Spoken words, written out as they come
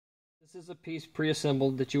This is a piece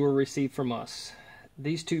pre-assembled that you will receive from us.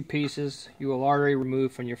 These two pieces you will already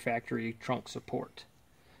remove from your factory trunk support.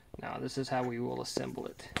 Now this is how we will assemble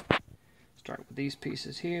it. Start with these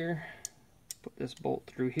pieces here. Put this bolt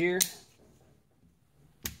through here.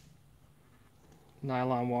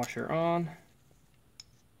 Nylon washer on.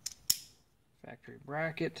 Factory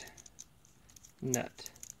bracket. Nut.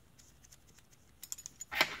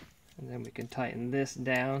 And then we can tighten this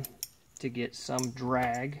down to get some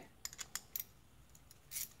drag.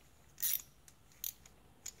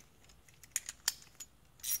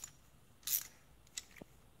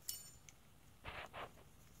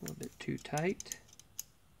 A little bit too tight.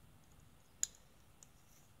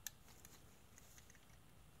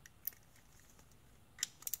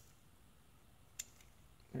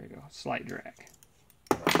 There you go, slight drag.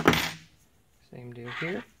 Same deal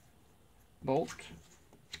here. Bolt,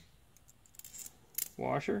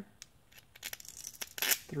 washer,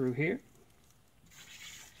 through here,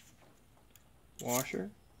 washer,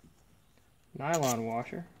 nylon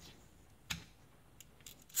washer,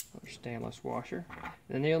 or stainless washer.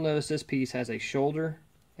 Then you'll notice this piece has a shoulder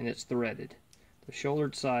and it's threaded. The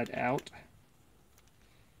shouldered side out.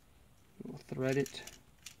 We'll thread it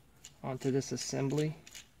onto this assembly.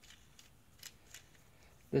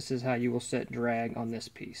 This is how you will set drag on this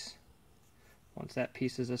piece. Once that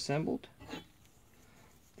piece is assembled,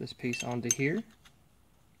 this piece onto here,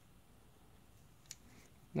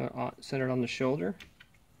 centered on the shoulder,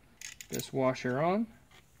 this washer on,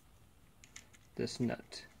 this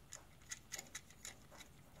nut.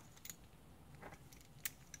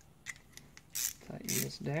 Tighten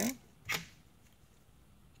this down.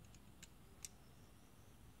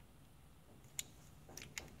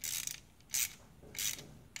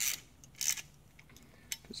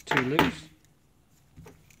 It's too loose.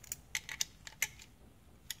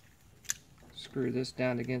 Screw this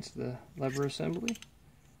down against the lever assembly.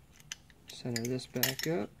 Center this back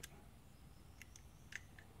up.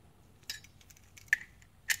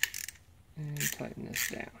 And tighten this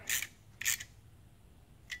down.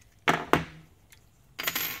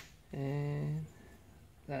 And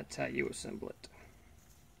that's how you assemble it.